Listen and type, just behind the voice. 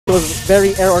was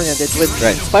very air-oriented, with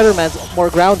Spider-Man's more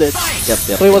grounded. Yep.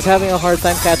 So he was having a hard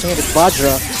time catching it with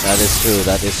Vajra. That is true,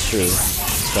 that is true.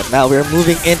 But now we're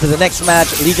moving into the next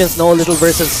match. LEGION.Noelittle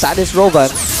versus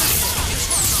Sadistrovan.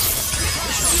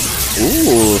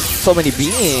 Ooh, so many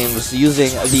beams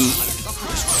using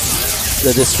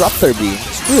the Disruptor beam.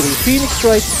 Really, Phoenix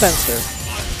Wright Spencer.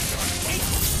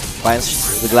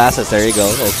 Finds the glasses, there you go,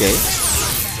 okay.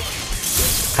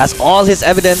 Has all his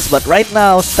evidence, but right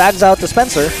now stags out to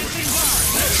Spencer.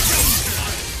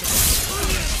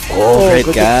 Oh, great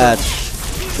catch.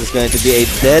 This is going to be a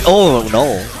dead... Oh,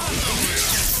 no.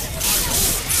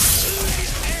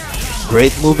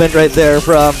 Great movement right there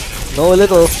from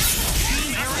Noelittle.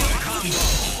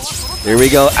 Here we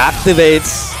go,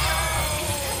 activates.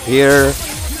 Here.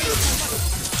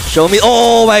 Show me...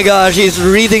 Oh my gosh, he's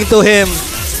reading to him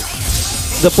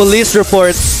the police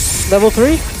reports. Level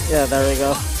 3? Yeah, there we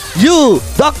go. You,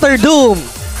 Dr. Doom,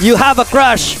 you have a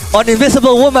crush on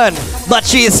Invisible Woman, but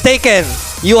she is taken.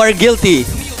 You are guilty.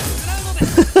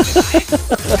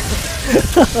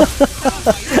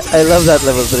 I love that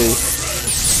level 3.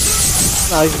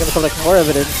 Now he's gonna collect more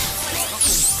evidence.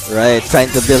 Right, trying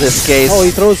to build his case. Oh,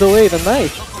 he throws away the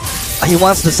knife. He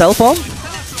wants the cell phone?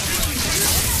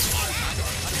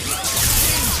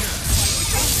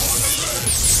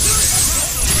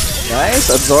 Nice,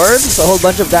 absorbs a whole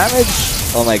bunch of damage.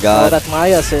 Oh my god. Oh, that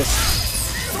Maya assist.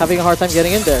 Having a hard time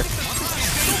getting in there.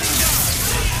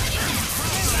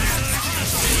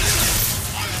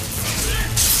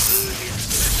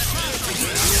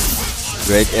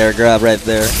 Great air grab right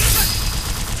there.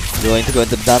 Going to go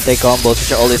into Dante combos,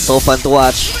 which are always so fun to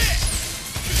watch.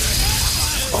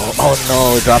 Oh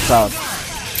no, it drops out.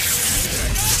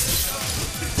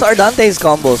 So are Dante's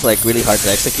combos like really hard to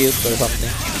execute or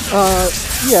something?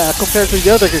 Yeah, compared to the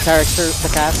other character, the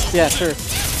cast, yeah, sure.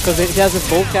 Because he has this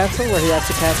bolt cancel where he has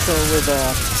to cancel with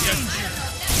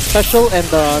special and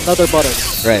another button.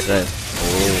 Right. Oh.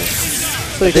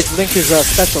 So he just link his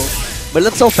special. But it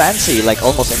looks so fancy, like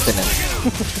almost infinite.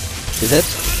 Is it?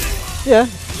 Yeah,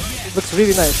 looks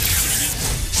really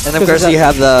nice. And of course you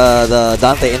have the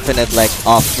Dante Infinite like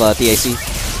off TAC.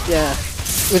 Yeah,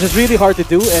 which is really hard to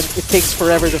do and it takes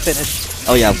forever to finish.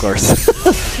 Oh yeah, of course.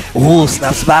 Ooh,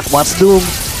 snaps back, wants Doom.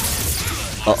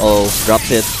 Uh-oh,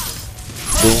 drops it.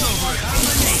 Doom.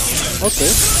 Okay.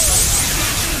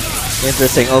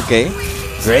 Interesting, okay.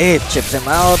 Great, chips him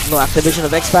out. No activation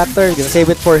of X Factor. He's gonna save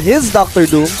it for his Dr.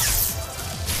 Doom.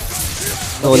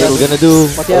 Noelittle gonna do.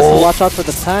 But he has to watch out for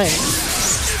the time.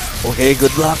 Okay,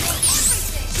 good luck.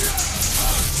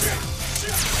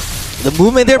 The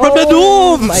movement there from the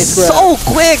Doom! Nice grab. So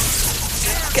quick!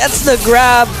 Gets the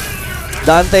grab.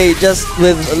 Dante just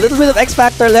with a little bit of X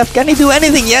Factor left. Can he do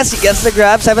anything? Yes, he gets the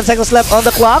grab. 7 seconds left on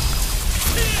the clock.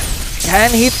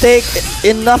 Can he take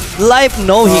enough life?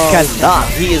 No, he cannot.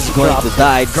 He is going to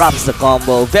die. Drops the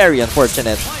combo. Very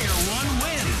unfortunate.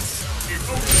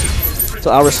 So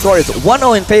our score is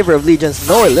 1-0 in favor of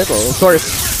LEGION.Noelittle. Of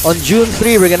course, on June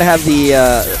 3, we're going to have the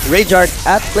Rage Art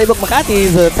at Playbook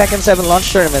Makati, the Tekken 7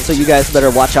 launch tournament. So you guys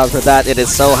better watch out for that. It is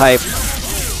so hype.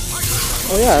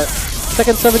 Oh yeah,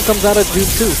 Tekken 7 comes out at June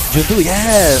 2. June 2,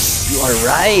 yes. You are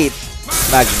right.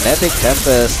 Magnetic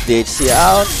Tempest, DHC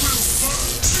out.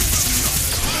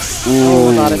 Ooh.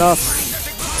 Oh, not enough.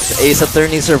 The Ace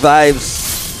Attorney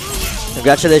survives.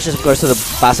 Congratulations, of course, to the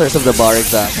passers of the bar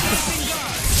exam.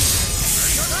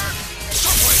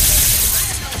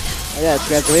 Yeah, it's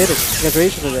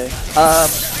graduation today.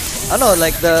 I know,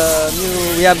 like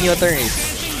we have new attorneys.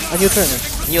 A new turner.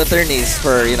 New attorneys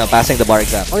for, passing the bar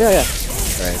exam. Oh yeah.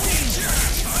 Right.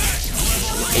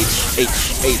 H.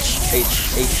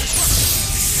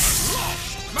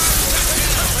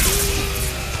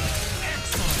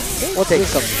 What Take is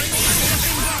some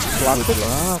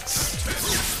blocks?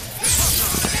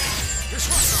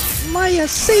 Maya,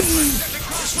 save me!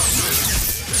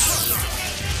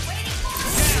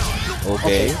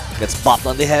 Okay, gets popped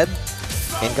on the head.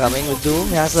 Incoming with Doom.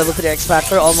 He has level 3 X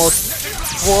Factor, almost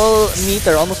full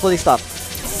meter, almost fully stocked.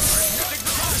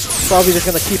 Probably just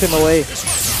gonna keep him away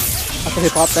after he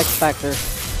pops X Factor.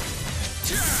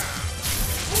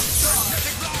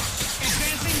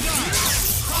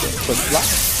 Quick block.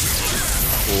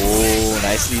 Oh,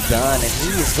 nicely done. And he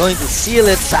is going to seal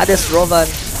it. Sadistrovan.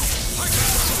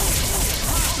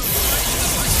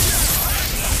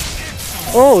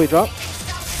 Oh, he dropped.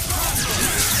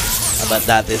 But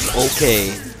that is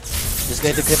okay. Just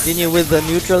going to continue with the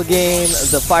neutral game,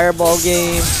 the fireball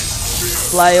game,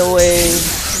 fly away.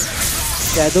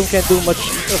 Yeah, Doom can't do much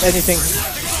of anything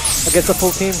against a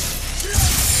full team.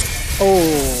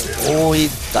 Oh,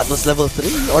 that was level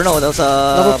 3? Or no, that was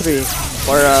level 3.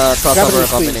 For a crossover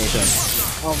Gravity combination.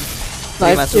 No,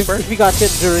 Three-man if super? we got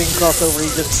hit during crossover, he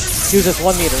just uses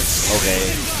 1 meter. Okay.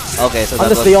 Okay, so that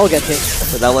Unless was, they all get hit.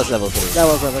 so that was level 3. That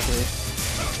was level 3.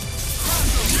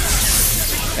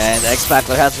 And X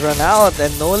Factor has run out,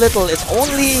 and Noelittle, it's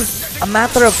only a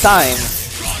matter of time.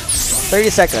 30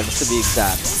 seconds to be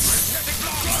exact.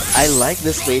 I like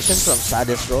this patience from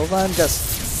Sadistrovan.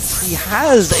 Just, he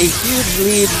has a huge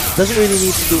lead, doesn't really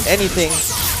need to do anything.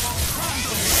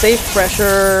 Safe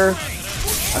pressure,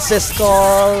 assist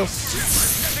calls.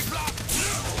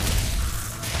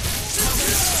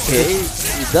 Okay,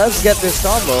 he does get this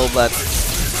combo, but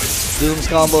Doom's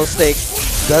combos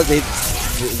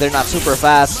they're not super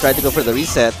fast. Try to go for the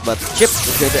reset, but Chip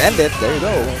is going to end it. There you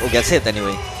go. Oh, gets hit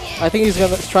anyway. I think he's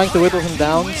trying to whittle him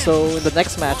down, so in the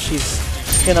next match he's,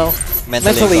 you know,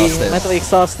 mentally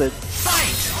exhausted.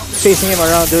 Chasing him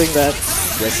around doing that.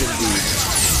 Yes, indeed.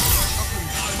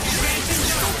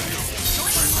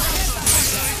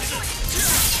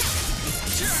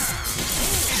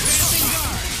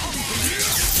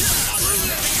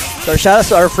 So shout out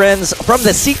to our friends from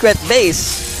the secret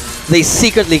base. They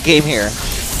secretly came here.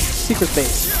 Secret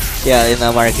base. Yeah, in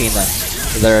Marikina.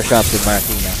 There are shops in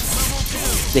Marikina.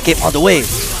 They came all the way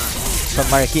from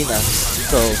Marikina.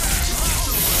 So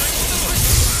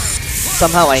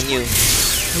somehow I knew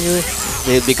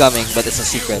they'd be coming, but it's a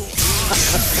secret.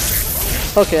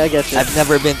 Okay, I get you. I've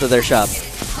never been to their shop.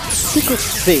 Secret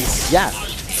base. Yeah.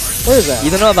 Where is that?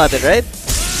 You don't know about it, right?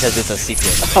 Because it's a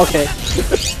secret. Okay.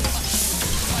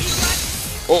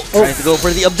 Oh, trying to go for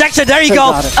the objection. There you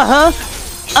go.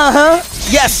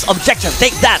 Yes, objection.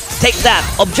 Take that. Take that.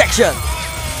 Objection.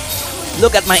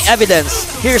 Look at my evidence.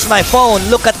 Here's my phone.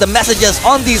 Look at the messages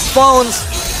on these phones.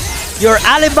 Your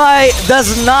alibi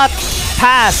does not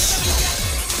pass.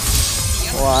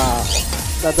 Wow.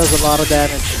 That does a lot of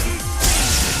damage.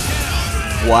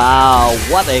 Wow,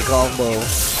 what a combo.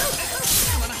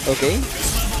 Okay.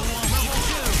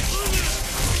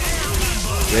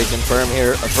 Great confirm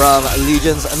here from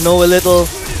Legion's Noelittle.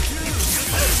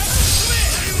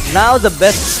 Now the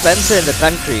best Spencer in the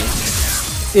country.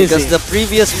 Because the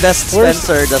previous best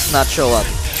Spencer does not show up.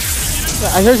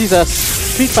 I heard he's a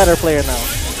Street Fighter player now.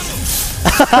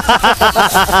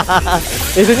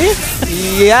 Isn't he?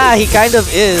 Yeah, he kind of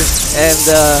is. And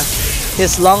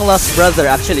his long lost brother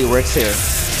actually works here.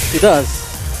 He does.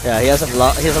 Yeah, he has an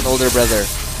older brother.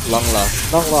 Long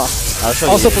lost. Long lost. I'll show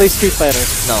also you. plays Street Fighter.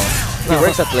 No. He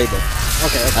works at Playboy.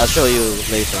 Okay. I'll show you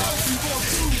later.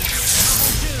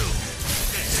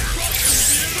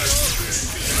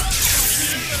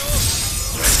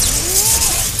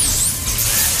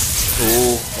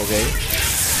 Ooh, okay.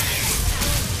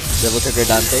 Devil Trigger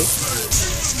Dante.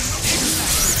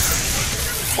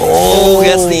 Oh,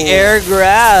 gets the air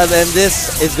grab, and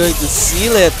this is going to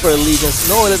seal it for Legion's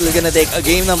Noelittle. We're going to take a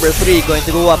game number 3, going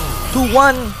to go up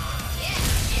 2-1.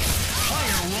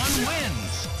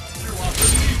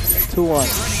 2-1.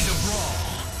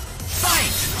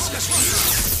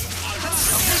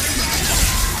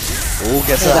 Oh,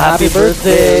 gets And a happy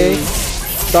birthday.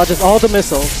 Dodges all the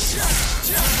missiles.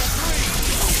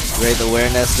 Great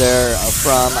awareness there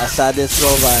from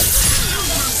Sadistrovan.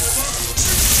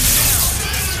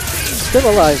 Still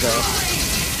alive though.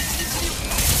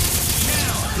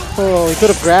 Oh, he could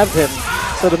have grabbed him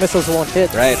so the missiles won't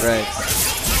hit. Right.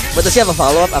 But does he have a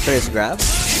follow-up after his grab?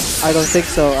 I don't think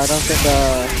so. I don't think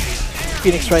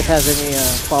Phoenix Wright has any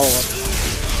follow-up.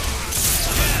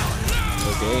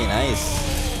 Okay, nice.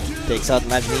 Takes out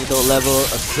Magneto level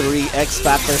 3 X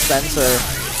Factor Spencer.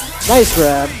 Nice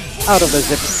grab out of the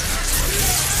zip.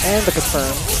 And the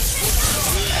confirm.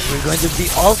 And we're going to be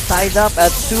all tied up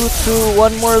at 2-2.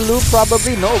 One more loop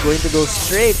probably. No, going to go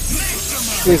straight.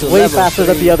 He's way faster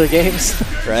than the other games.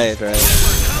 Right.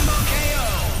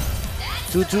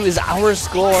 2-2 is our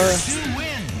score.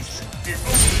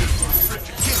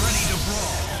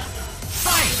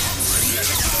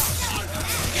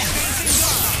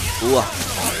 Ooh.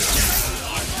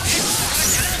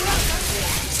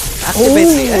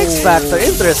 Activates the X Factor.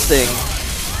 Interesting.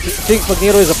 I think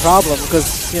Magneto is a problem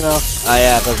because, you know,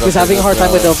 he's having a hard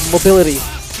time with the mobility.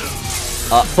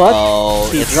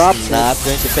 But he drops it. Not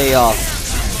going to pay off.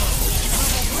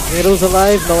 Magneto's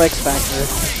alive, no X Factor.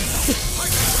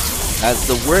 That's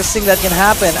the worst thing that can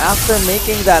happen after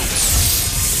making that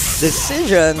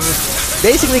decision.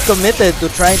 Basically committed to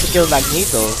trying to kill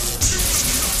Magneto.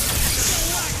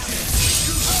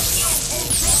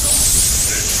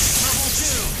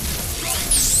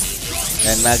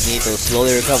 And Magneto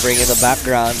slowly recovering in the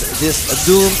background. This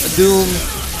Doom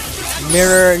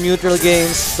mirror neutral game,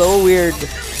 so weird.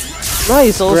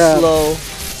 Nice so grab. slow.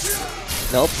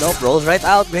 Nope, rolls right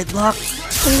out. Great block.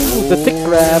 Ooh, the thick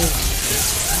grab.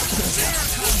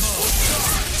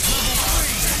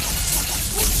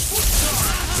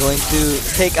 Going to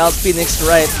take out Phoenix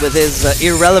Wright with his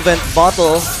irrelevant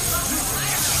bottle.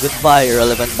 Goodbye,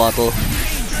 irrelevant bottle.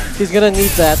 He's gonna need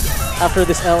that after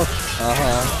this L.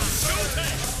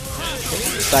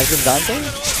 Back to Dante.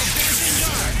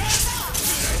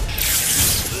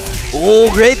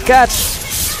 Oh, great catch.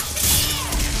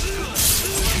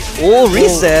 Oh,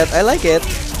 reset. I like it.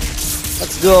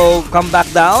 Let's go. Come back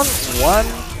down. 1, 1,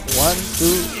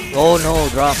 2. Oh no,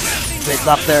 drop. Great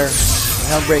block there.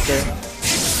 Hellbreaker.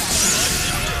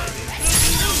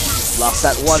 Blocks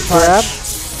that one punch.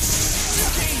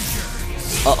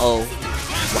 Uh-oh.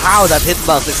 Wow, that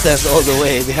hitbox extends all the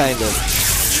way behind him.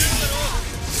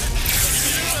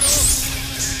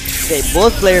 Okay,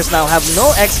 both players now have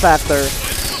no X Factor,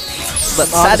 but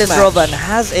Sadistrovan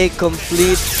has a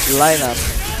complete lineup.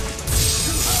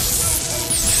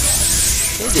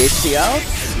 Okay, the HC out.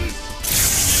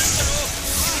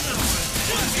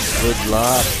 Good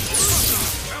luck.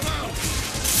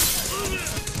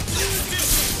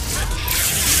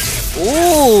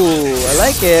 Ooh, I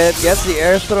like it. Gets the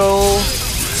air throw.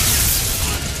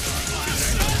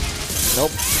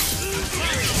 Nope.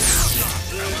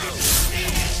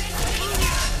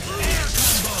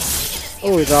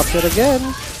 Oh, he drops it again.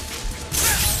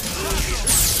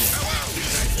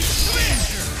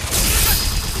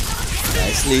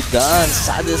 Nicely done.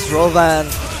 Sadistrovan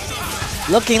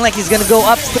looking like he's gonna go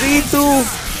up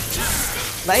 3-2.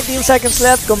 19 seconds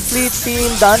left. Complete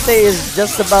team. Dante is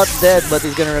just about dead, but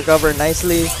he's gonna recover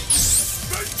nicely.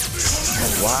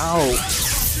 Oh, wow.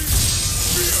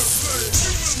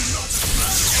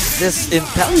 This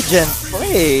intelligent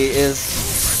play is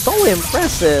so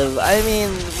impressive. I mean,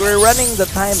 we're running the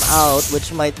timeout,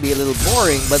 which might be a little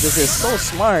boring, but this is so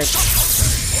smart.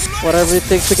 Whatever it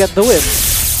takes to get the win.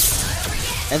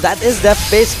 And that is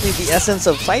basically the essence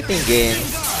of fighting game.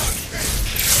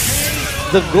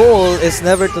 The goal is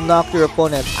never to knock your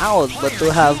opponent out, but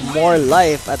to have more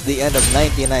life at the end of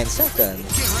 99 seconds.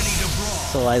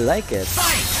 So I like it.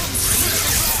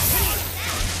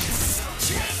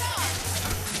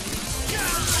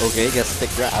 Okay, gets the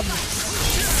grab.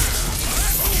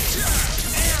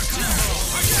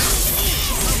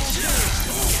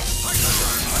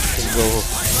 Go.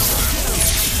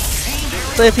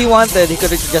 So if he wanted, he could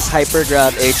have just hyper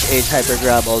grab, HH hyper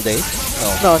grab all day.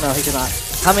 No. No, he cannot.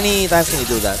 How many times can you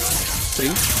do that? 3?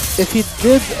 If he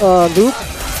did loop,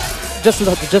 just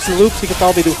loops, he could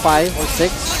probably do 5 or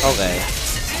 6. Okay.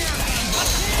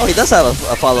 Oh, he does have a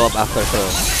follow-up after throw.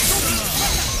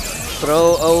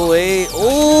 Throw away.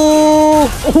 Oh!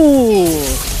 Ooh!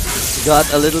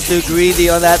 Got a little too greedy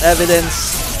on that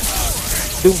evidence.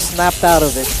 Doom snapped out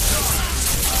of it.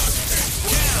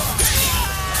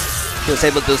 He was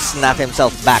able to snap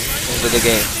himself back into the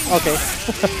game. Okay.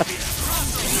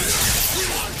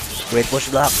 Great push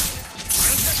block.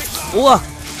 Ooh!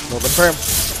 No confirm.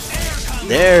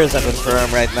 There's a confirm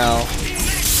right now.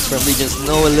 From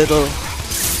LEGION.Noelittle.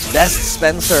 Best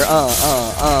Spencer.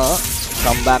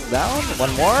 Come back down.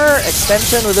 One more.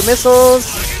 Extension with the missiles.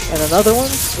 And another one.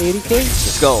 80k.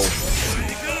 Let's go.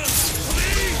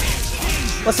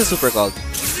 What's the super called?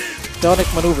 Bionic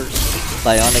maneuvers.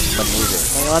 Bionic maneuver.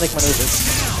 Bionic maneuvers.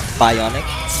 Bionic?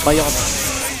 Bionic.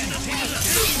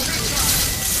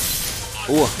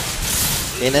 Ooh.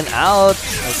 In and out.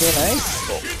 Okay, nice.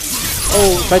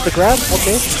 Oh, tried to grab.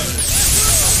 Okay.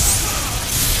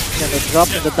 And it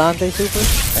dropped in the Dante super.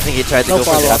 I think he tried to go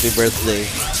for the happy birthday.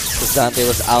 Because Dante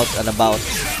was out and about.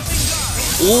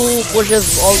 Ooh,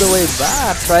 pushes all the way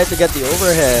back. Tried to get the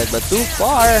overhead, but too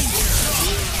far.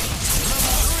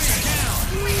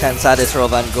 Can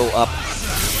Sadistrovan go up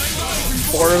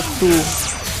 4-2?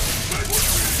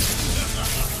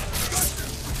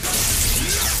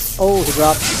 Oh, he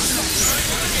dropped.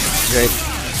 Great.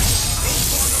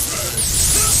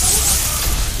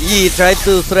 He tried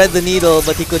to thread the needle,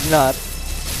 but he could not.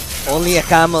 Only a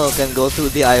camel can go through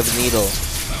the eye of the needle.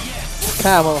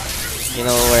 Camel. You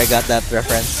know where I got that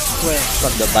reference? Where?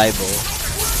 From the Bible.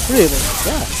 Really?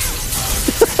 Yeah.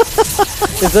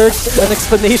 Is there an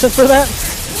explanation for that?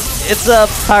 It's a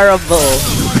parable.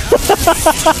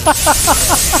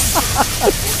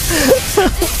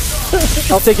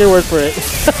 I'll take your word for it.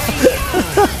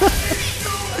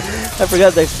 I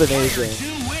forgot the explanation.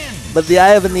 But the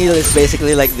Eye of a Needle is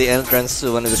basically like the entrance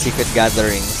to one of the secret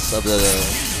gatherings of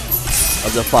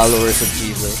the followers of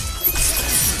Jesus.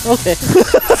 Okay.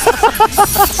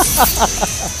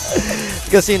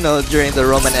 Because you know, during the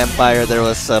Roman Empire, there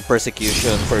was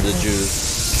persecution for the Jews.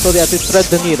 So they had to thread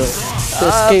the needle to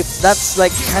escape. That's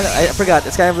like kind of, I forgot.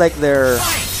 It's kind of like their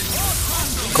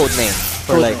code name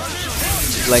for like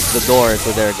the door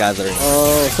to their gathering.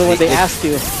 Oh, so when they asked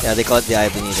you. Yeah, they call it the Eye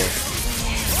of the Needle.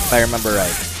 If I remember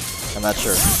right. I'm not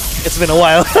sure. It's been a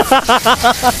while.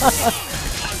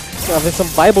 Having some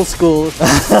Bible school.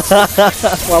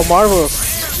 Wow, marvelous.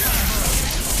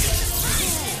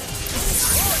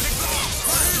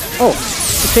 Oh,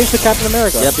 he changed to Captain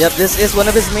America. Yep. This is one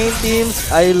of his main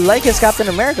teams. I like his Captain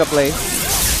America play.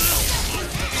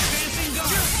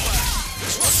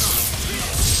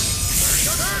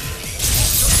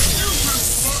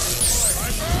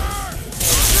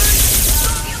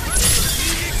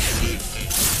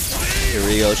 Here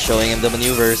we go, showing him the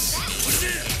maneuvers.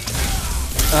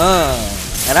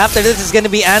 And after this, it's going to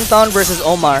be Anton versus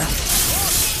Omar.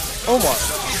 Omar.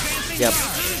 Yep.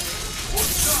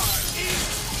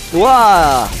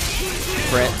 Wow!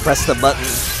 Press the button.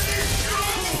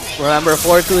 Remember,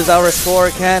 4-2 is our score.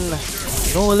 Can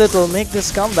Noelittle make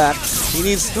this comeback? He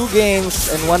needs 2 games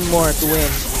and 1 more to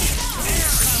win.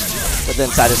 But then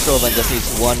Sadistrovan just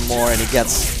needs 1 more and he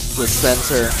gets with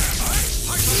Spencer.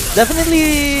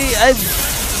 Definitely, I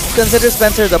consider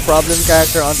Spencer the problem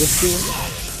character on this team.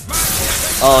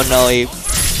 Oh no, he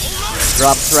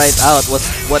drops right out.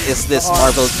 What is this,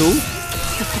 Marvel 2?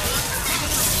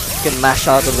 Can mash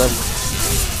out of the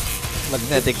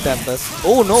magnetic tempest.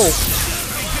 Oh no!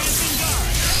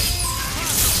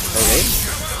 Okay.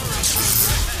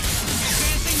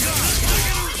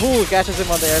 Ooh, catches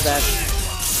him on the air dash.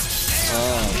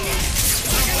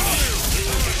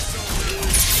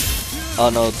 Oh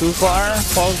no, too far?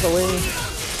 Falls away.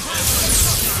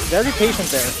 Very patient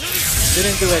there.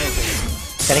 Didn't do anything.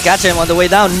 Can he catch him on the way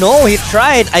down? No, he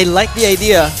tried. I like the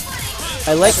idea.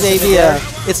 I like the idea.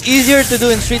 It's easier to do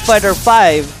in Street Fighter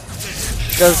 5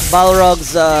 because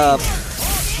Balrog's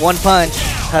 1 punch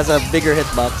has a bigger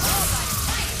hitbox.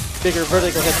 Bigger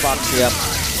vertical hitbox. Yep.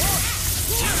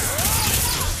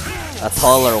 A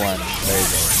taller one. There you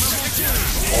go.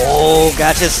 Oh,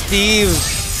 catches Steve.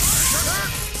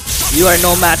 You are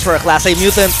no match for a Class A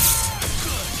mutant.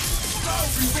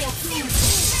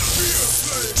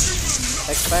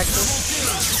 X Factor.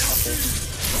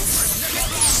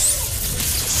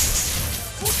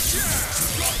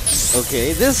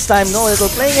 Okay, this time Noelittle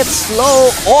playing it slow.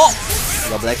 Oh!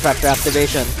 Double X Factor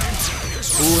activation.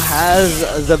 Who has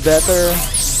the better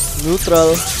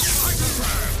neutral?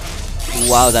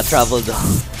 Wow, that traveled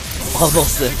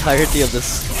almost the entirety of the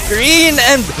screen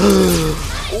and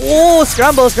oh,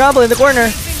 scramble in the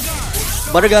corner.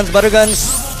 Butterguns.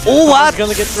 Oh, what? He's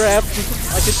gonna get trapped.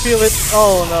 I can feel it.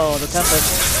 Oh no, the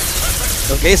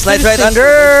Tempest. Okay, slides right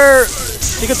under.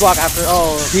 He could block after.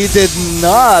 Oh, He did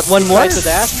not. One more. tried to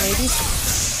dash maybe.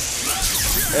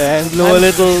 And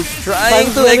Noelittle trying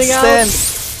time's to running extend.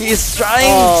 out. He's trying.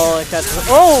 Oh, I catch him.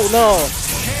 Oh no.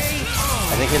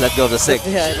 I think he let go of the stick.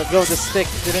 Yeah, let go of the stick.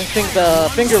 Didn't think the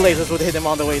finger lasers would hit him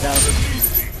on the way down.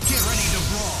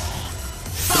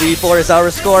 3-4 is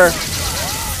our score.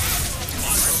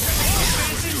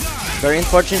 Very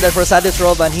unfortunate for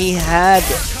Sadistrovan. He had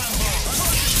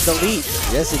The lead.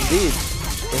 yes, indeed,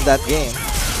 in that game.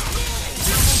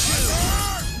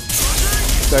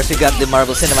 Of course, you got the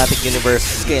Marvel Cinematic Universe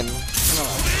skin.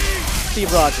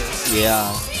 Steve Rogers.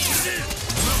 Yeah.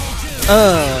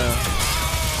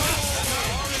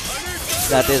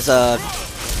 That is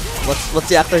what's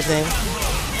the actor's name?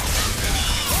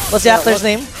 What's the Yeah, actor's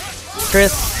name?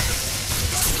 Chris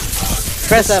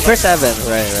Evans.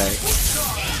 Right.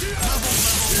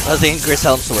 I was thinking Chris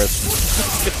Helmsworth.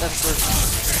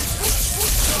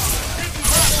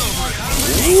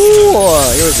 Ooh,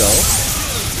 here we go.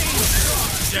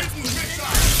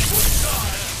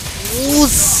 Ooh,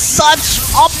 such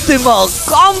optimal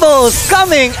combos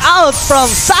coming out from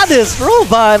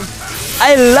Sadistrovan.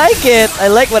 I like it. I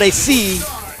like what I see.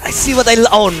 I see what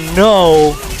oh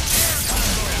no.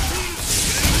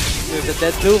 There's a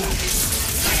dead Doom.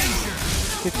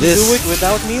 Did you This do it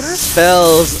without meter?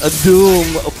 spells a doom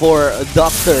for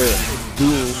Dr.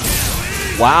 Doom.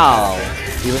 Wow.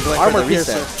 Even going Armor for the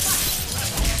reset.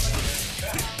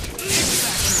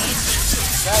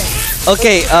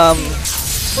 Okay,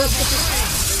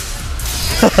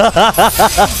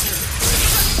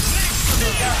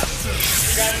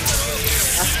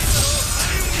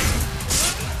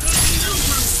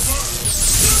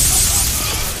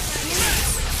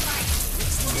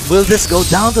 will this go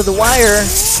down to the wire?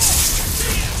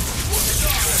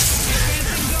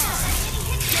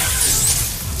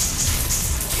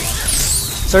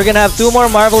 So we're gonna have 2 more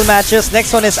Marvel matches.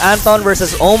 Next one is Anton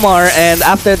versus Omar, and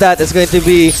after that it's going to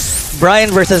be Brian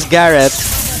versus Garrett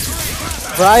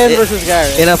Brian versus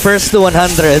Garrett. in a first to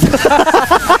 100,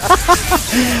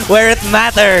 where it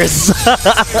matters.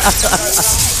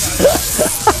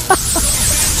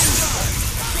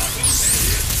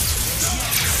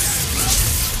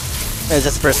 It's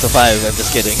just first to 5. I'm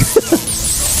just kidding.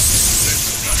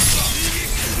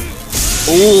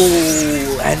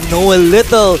 Ooh, and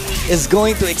Noelittle is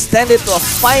going to extend it to a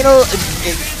final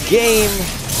game.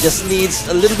 Just needs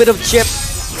a little bit of chip.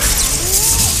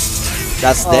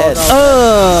 That's dead.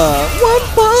 No. One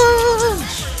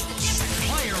punch!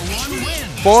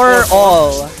 For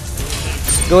all.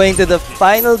 Going to the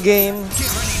final game.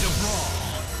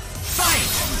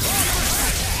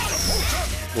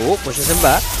 Oh, pushes him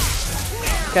back.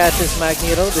 Catches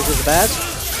Magneto. This is bad.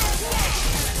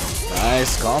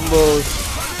 Nice combos.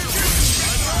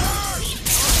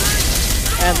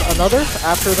 And another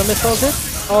after the missile hit.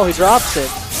 Oh, he drops it.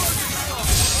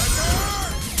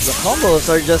 The combos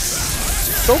are just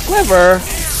so clever.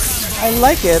 I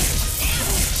like it.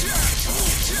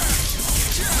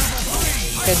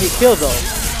 Can he kill though?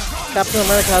 Captain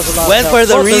America has a lot Went of for health.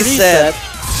 the Oh, reset.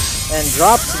 and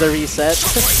drops the reset.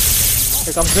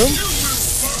 Here comes Doom.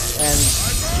 And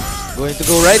Going to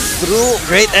go right through.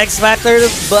 Great X Factor,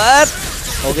 but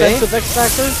okay. defensive X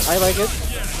Factor. I like it.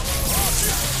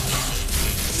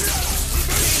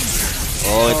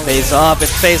 Oh, it pays off.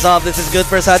 It pays off. This is good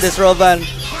for Sadistrovan.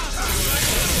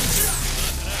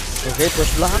 Okay,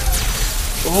 push block.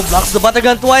 Oh, blocks the butter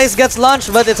gun twice. Gets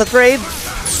launched, but it's a trade.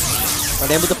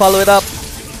 Unable to follow it up.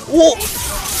 Oh,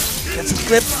 gets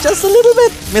clipped just a little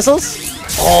bit. Missiles.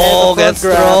 Oh, gets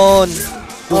thrown.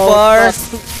 Too far.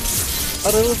 A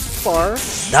little far.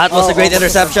 That was a great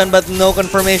interception, but no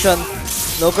confirmation.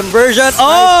 No conversion.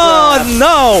 Oh,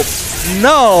 no.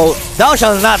 No. Thou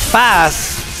shalt not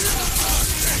pass.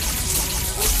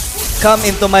 Come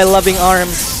into my loving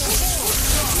arms.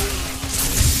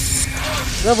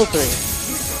 Level 3.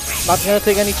 Not gonna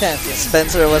take any chances.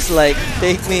 Spencer was like,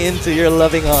 take me into your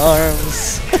loving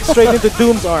arms. Straight into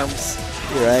Doom's arms.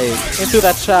 You're right. Into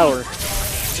that shower.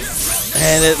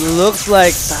 And it looks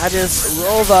like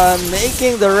Sadistrovan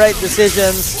making the right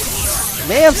decisions.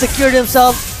 May have secured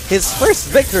himself his first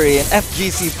victory in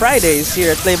FGC Fridays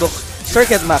here at Playbook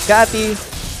Circuit Makati.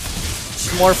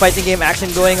 More fighting game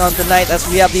action going on tonight as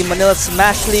we have the Manila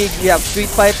Smash League, we have Street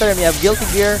Fighter, and we have Guilty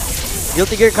Gear.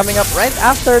 Guilty Gear coming up right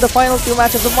after the final 2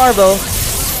 matches of Marvel.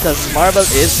 Because Marvel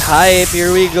is hype.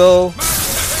 Here we go.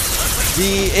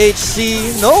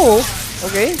 DHC. No.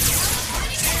 Okay.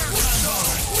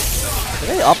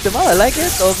 Okay, optimal. I like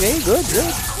it. Okay, good,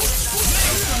 good.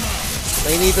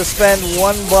 They need to spend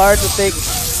 1 bar to take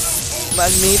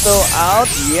Magneto out.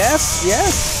 Yes,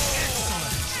 yes.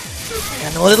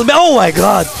 And a little bit. Oh my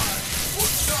god.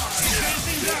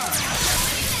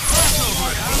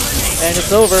 And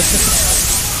it's over.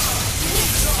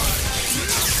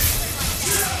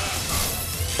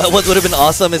 What would have been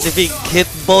awesome is if he hit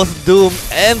both Doom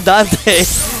and Dante.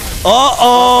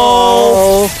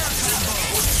 Uh-oh!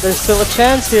 There's still a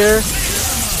chance here.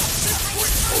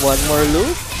 1 more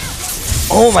loop.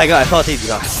 Oh my god, I thought he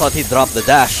dropped the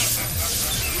dash.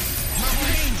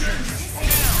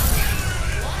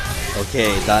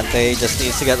 Okay, Dante just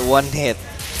needs to get 1 hit.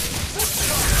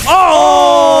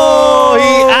 Oh!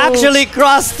 He actually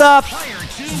crossed up,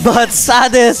 but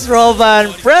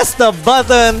Sadistrovan pressed the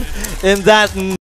button in that